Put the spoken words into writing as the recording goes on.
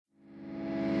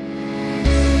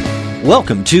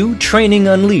Welcome to Training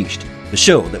Unleashed, the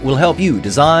show that will help you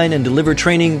design and deliver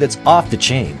training that's off the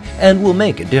chain and will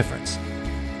make a difference.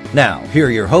 Now, here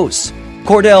are your hosts,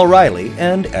 Cordell Riley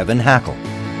and Evan Hackle.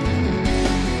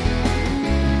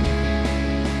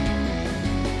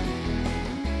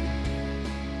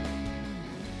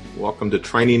 Welcome to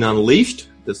Training Unleashed.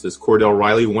 This is Cordell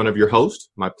Riley, one of your hosts.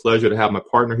 My pleasure to have my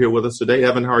partner here with us today.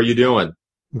 Evan, how are you doing?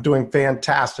 I'm doing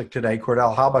fantastic today,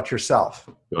 Cordell. How about yourself?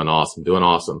 Doing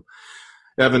awesome.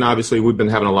 Evan, obviously, we've been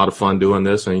having a lot of fun doing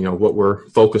this, and what we're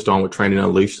focused on with Training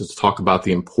Unleashed is to talk about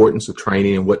the importance of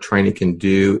training and what training can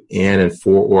do in and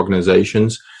for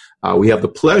organizations. We have the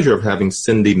pleasure of having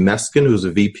Cindy Meskin, who's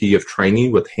a VP of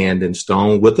Training with Hand in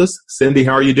Stone, with us. Cindy,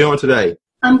 how are you doing today?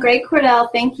 I'm great, Cordell.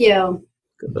 Thank you.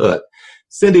 Good.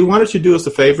 Cindy, why don't you do us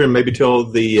a favor and maybe tell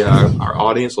our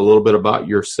audience a little bit about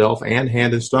yourself and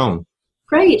Hand in Stone?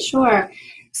 Great, sure.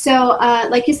 So,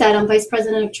 like you said, I'm Vice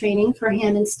President of Training for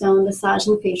Hand in Stone Massage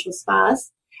and Facial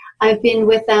Spas. I've been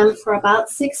with them for about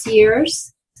 6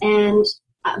 years, and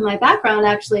my background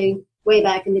actually way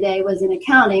back in the day was in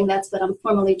accounting. That's what I'm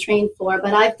formally trained for.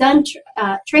 But I've done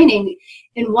training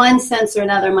in one sense or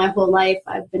another my whole life.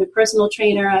 I've been a personal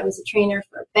trainer. I was a trainer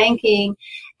for banking.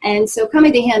 And so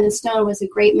coming to Hand in Stone was a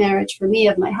great marriage for me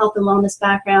of my health and wellness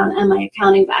background and my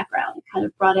accounting background. It kind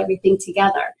of brought everything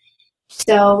together.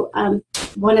 So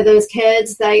one of those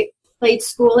kids that played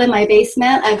school in my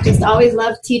basement. I've just always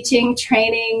loved teaching,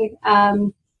 training,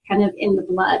 kind of in the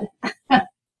blood.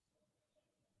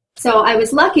 So I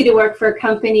was lucky to work for a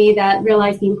company that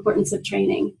realized the importance of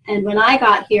training. And when I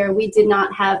got here, we did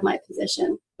not have my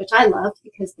position, which I loved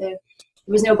because there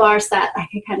was no bar set. I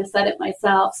could kind of set it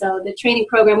myself. So the training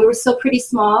program, we were still pretty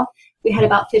small. We had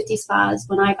about 50 spas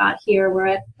when I got here. We're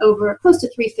at over close to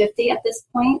 350 at this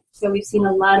point. So we've seen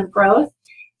a lot of growth,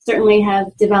 certainly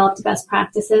have developed best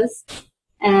practices.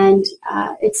 And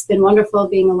it's been wonderful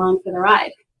being along for the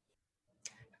ride.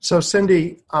 So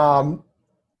Cindy,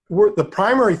 the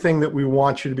primary thing that we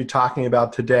want you to be talking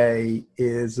about today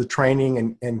is the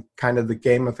training and kind of the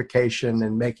gamification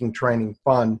and making training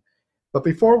fun. But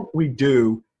before we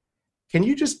do, can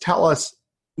you just tell us,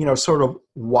 sort of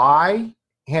why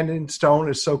Hand in Stone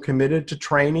is so committed to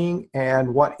training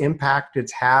and what impact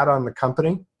it's had on the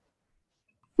company?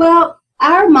 Well,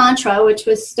 our mantra, which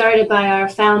was started by our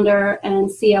founder and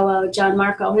COO, John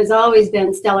Marco, has always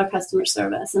been stellar customer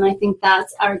service. And I think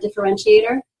that's our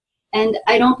differentiator. And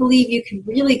I don't believe you can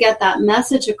really get that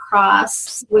message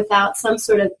across without some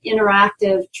sort of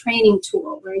interactive training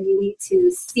tool where you need to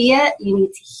see it, you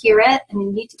need to hear it, and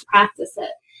you need to practice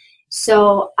it.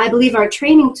 So I believe our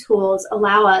training tools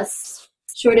allow us,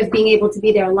 short of being able to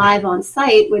be there live on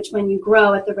site, which when you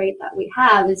grow at the rate that we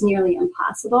have is nearly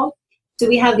impossible. So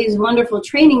we have these wonderful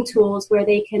training tools where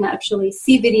they can actually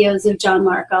see videos of John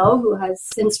Marco, who has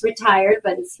since retired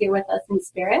but is here with us in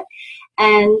spirit,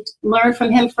 and learn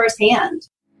from him firsthand.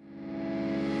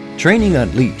 Training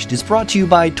Unleashed is brought to you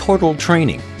by Tortal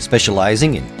Training,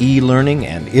 specializing in e-learning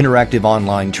and interactive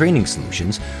online training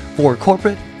solutions for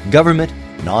corporate, government,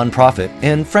 nonprofit,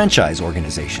 and franchise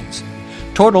organizations.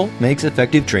 Tortal makes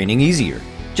effective training easier.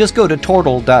 Just go to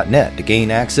tortal.net to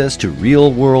gain access to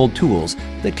real-world tools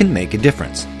that can make a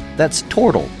difference. That's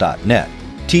tortal.net,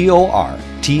 Tortal,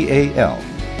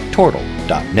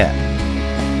 tortal.net.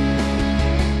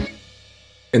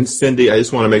 And Cindy, I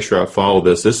just want to make sure I follow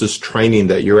this. This is training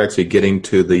that you're actually getting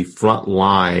to the front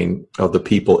line of the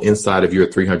people inside of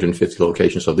your 350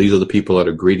 locations. So these are the people that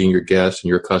are greeting your guests and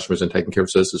your customers and taking care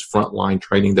of. So this is frontline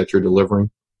training that you're delivering?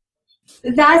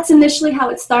 That's initially how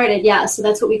it started, yeah. So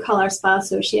that's what we call our spa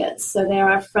associates. So they're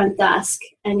our front desk.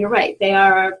 And you're right, they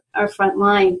are our front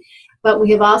line. But we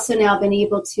have also now been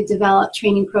able to develop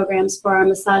training programs for our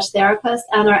massage therapists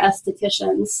and our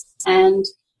estheticians, and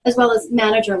as well as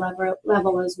manager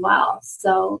level as well.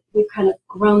 So we've kind of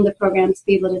grown the program to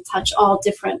be able to touch all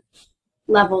different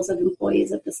levels of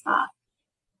employees at the spa.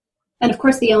 And of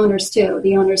course the owners too.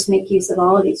 The owners make use of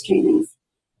all of these trainings.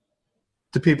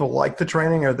 Do people like the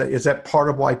training, or is that part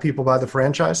of why people buy the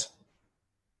franchise?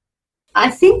 I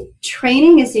think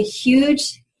training is a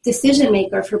huge decision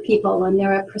maker for people when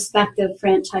they're a prospective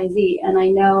franchisee. And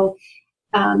I know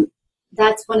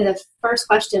that's one of the first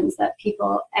questions that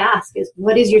people ask is,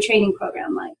 what is your training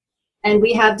program like? And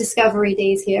we have discovery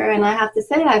days here. And I have to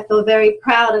say, I feel very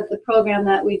proud of the program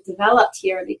that we've developed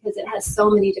here because it has so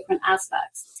many different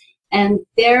aspects. And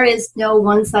there is no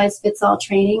one-size-fits-all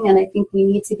training, and I think we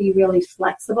need to be really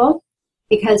flexible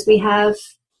because we have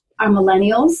our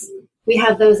millennials, we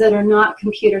have those that are not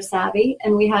computer savvy,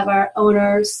 and we have our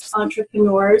owners,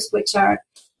 entrepreneurs, which are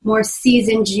more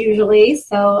seasoned usually,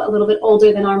 so a little bit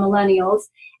older than our millennials.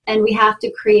 and we have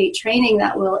to create training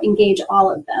that will engage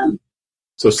all of them.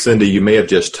 So, Cindy, you may have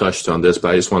just touched on this,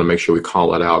 but I just want to make sure we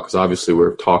call it out because obviously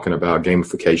we're talking about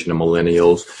gamification of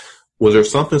millennials. Was there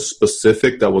something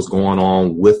specific that was going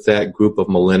on with that group of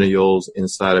millennials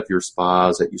inside of your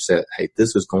spas that you said, hey,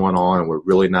 this is going on and we're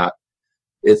really not,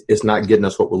 it's not getting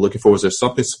us what we're looking for? Was there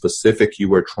something specific you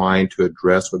were trying to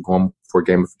address with going for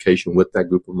gamification with that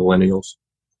group of millennials?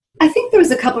 I think there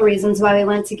was a couple reasons why we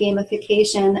went to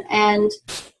gamification, and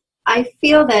I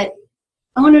feel that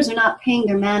owners are not paying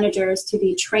their managers to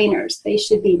be trainers. They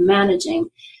should be managing.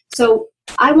 So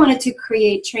I wanted to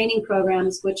create training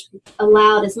programs which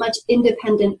allowed as much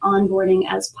independent onboarding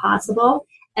as possible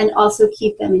and also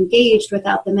keep them engaged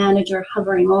without the manager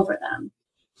hovering over them.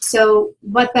 So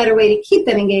what better way to keep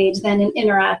them engaged than an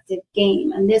interactive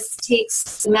game? And this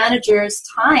takes the manager's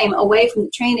time away from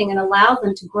the training and allows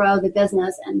them to grow the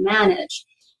business and manage.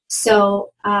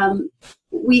 So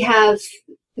we have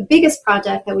the biggest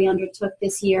project that we undertook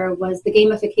this year was the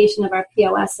gamification of our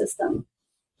POS system.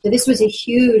 So this was a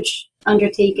huge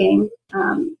undertaking.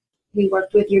 We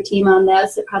worked with your team on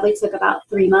this. It probably took about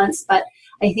 3 months, but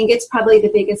I think it's probably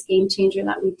the biggest game changer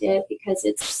that we did because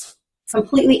it's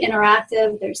completely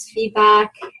interactive. There's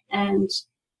feedback, and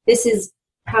this has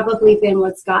probably been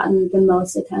what's gotten the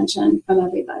most attention from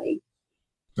everybody.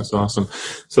 That's awesome.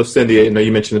 So, Cindy, I know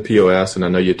you mentioned the POS, and I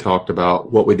know you talked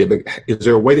about what we did, but is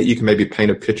there a way that you can maybe paint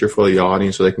a picture for the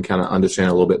audience so they can kind of understand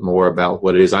a little bit more about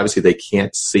what it is? Obviously, they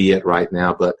can't see it right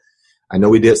now, but I know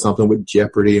we did something with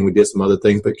Jeopardy and we did some other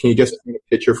things, but can you just paint a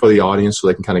picture for the audience so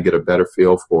they can kind of get a better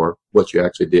feel for what you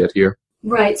actually did here?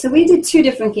 Right. So we did 2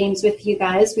 different games with you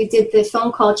guys. We did the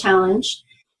phone call challenge.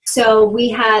 So we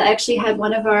had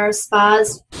one of our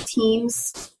spas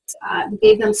teams, we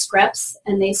gave them scripts,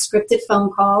 and they scripted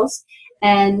phone calls.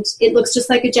 And it looks just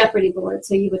like a Jeopardy board.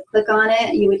 So you would click on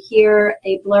it, you would hear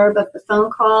a blurb of the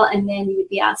phone call, and then you would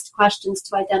be asked questions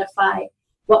to identify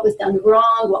what was done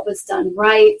wrong, what was done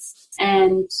right.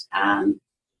 And so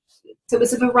it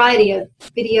was a variety of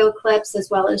video clips as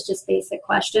well as just basic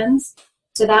questions.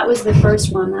 So that was the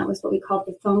first one. That was what we called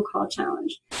the phone call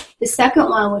challenge. The second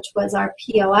one, which was our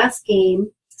POS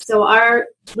game. So our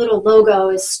little logo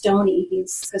is Stony,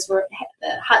 because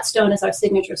Hot Stone is our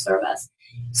signature service.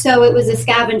 So it was a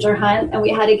scavenger hunt, and we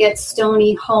had to get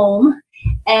Stony home,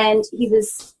 and he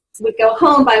would go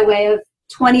home by way of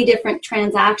 20 different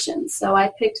transactions. So I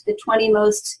picked the 20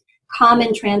 most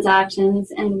common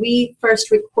transactions, and we first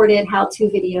recorded how-to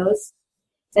videos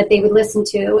that they would listen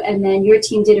to, and then your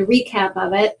team did a recap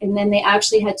of it, and then they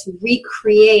actually had to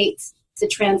recreate the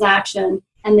transaction,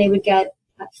 and they would get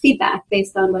feedback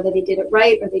based on whether they did it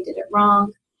right or they did it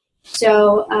wrong.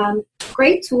 So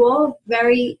great tool,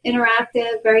 very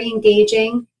interactive, very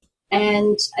engaging,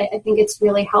 and I think it's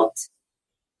really helped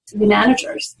the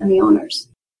managers and the owners.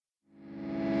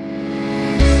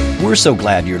 We're so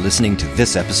glad you're listening to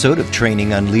this episode of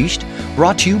Training Unleashed,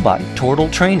 brought to you by Tortal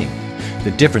Training.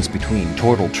 The difference between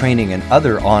Tortal Training and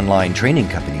other online training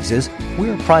companies is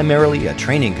we're primarily a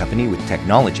training company with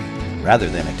technology, rather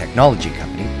than a technology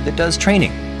company that does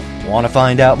training. Want to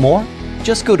find out more?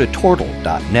 Just go to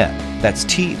tortal.net. That's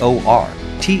Tortal,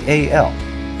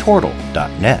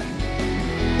 tortal.net.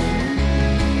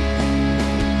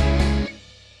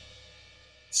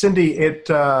 Cindy, it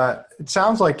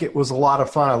sounds like it was a lot of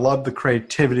fun. I love the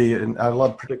creativity, and I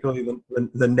love particularly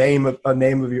the name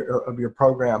of your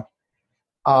program.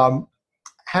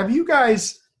 Have you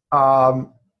guys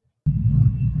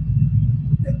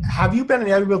have you been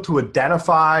able to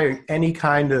identify any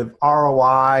kind of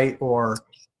ROI or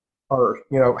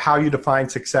how you define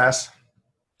success?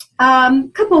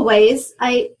 Couple ways.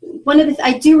 I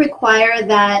do require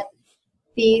that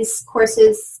these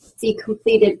courses be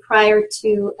completed prior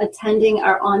to attending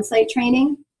our on-site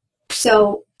training.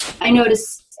 So I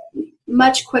notice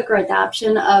much quicker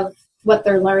adoption of what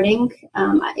they're learning.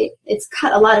 It's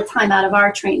cut a lot of time out of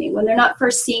our training. When they're not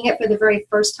first seeing it for the very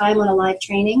first time on a live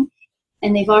training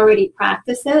and they've already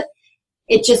practiced it,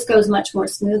 it just goes much more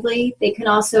smoothly. They can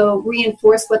also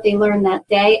reinforce what they learned that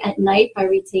day at night by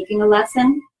retaking a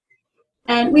lesson.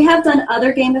 And we have done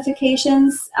other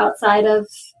gamifications outside of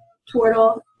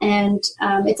Tortal, and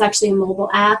it's actually a mobile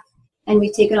app, and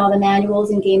we've taken all the manuals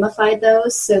and gamified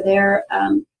those, so they're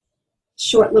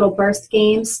short little burst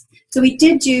games. So we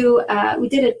did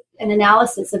an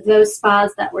analysis of those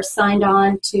spas that were signed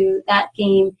on to that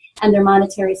game and their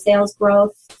monetary sales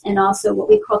growth, and also what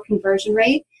we call conversion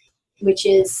rate, which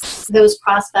is those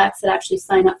prospects that actually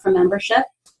sign up for membership.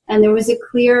 And there was a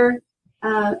clear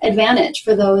advantage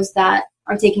for those that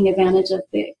are taking advantage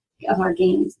of our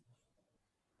games.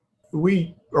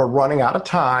 we are running out of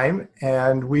time,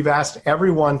 and we've asked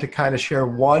everyone to kind of share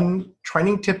one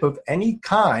training tip of any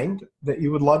kind that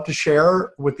you would love to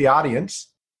share with the audience.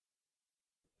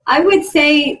 I would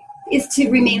say is to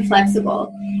remain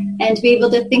flexible and to be able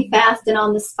to think fast and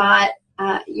on the spot.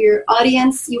 Your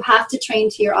audience, you have to train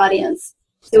to your audience.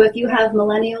 So if you have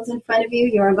millennials in front of you,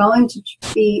 you're going to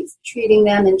be treating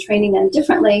them and training them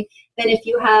differently than if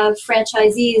you have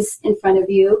franchisees in front of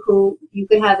you who you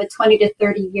could have a 20 to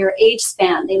 30 year age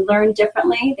span. They learn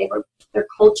differently. Their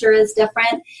culture is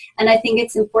different. And I think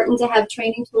it's important to have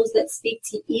training tools that speak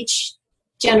to each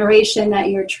generation that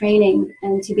you're training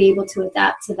and to be able to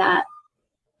adapt to that.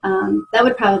 That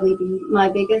would probably be my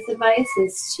biggest advice,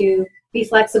 is to be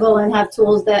flexible and have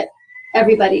tools that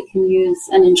everybody can use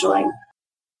and enjoy.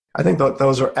 I think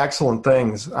those are excellent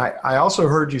things. I also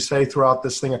heard you say throughout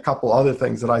this thing a couple other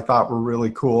things that I thought were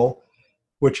really cool,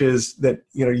 which is that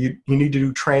you need to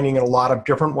do training in a lot of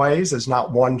different ways. It's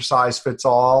not one size fits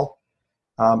all.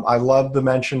 I love the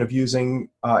mention of using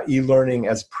e-learning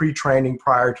as pre-training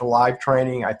prior to live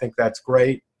training. I think that's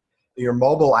great. Your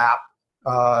mobile app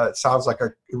sounds like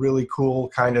a really cool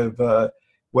kind of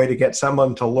way to get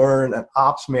someone to learn an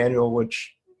ops manual,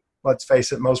 which, let's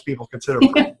face it, most people consider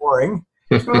pretty boring.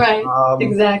 Right,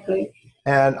 exactly.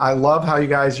 And I love how you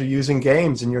guys are using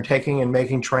games and you're taking and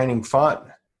making training fun.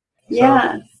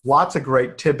 Yeah. So, lots of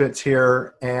great tidbits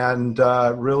here, and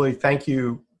really thank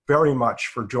you very much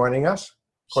for joining us.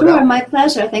 Cordell? Sure, my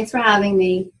pleasure. Thanks for having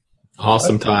me.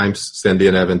 Awesome times, Cindy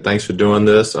and Evan. Thanks for doing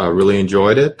this. I really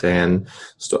enjoyed it, and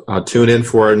tune in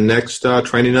for our next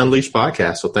Training Unleashed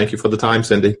podcast. So thank you for the time,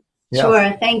 Cindy. Yes.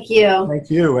 Sure, thank you. Thank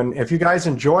you. And if you guys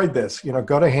enjoyed this,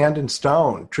 go to Hand and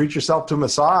Stone. Treat yourself to a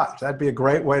massage. That'd be a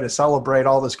great way to celebrate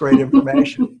all this great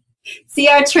information. See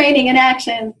our training in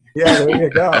action. Yeah, there you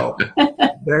go.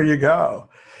 There you go.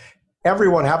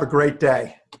 Everyone have a great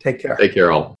day. Take care. Take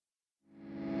care, all.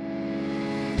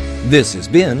 This has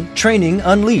been Training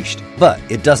Unleashed, but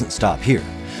it doesn't stop here.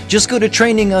 Just go to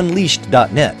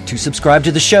trainingunleashed.net to subscribe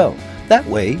to the show. That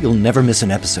way, you'll never miss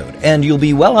an episode, and you'll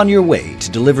be well on your way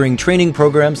to delivering training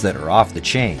programs that are off the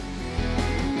chain.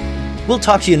 We'll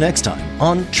talk to you next time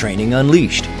on Training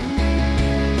Unleashed.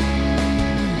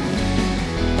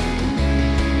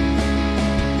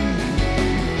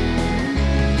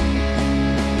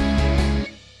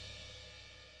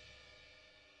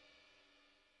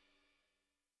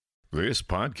 This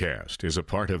podcast is a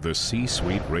part of the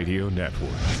C-Suite Radio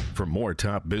Network. For more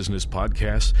top business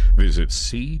podcasts, visit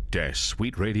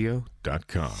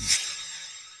c-suiteradio.com.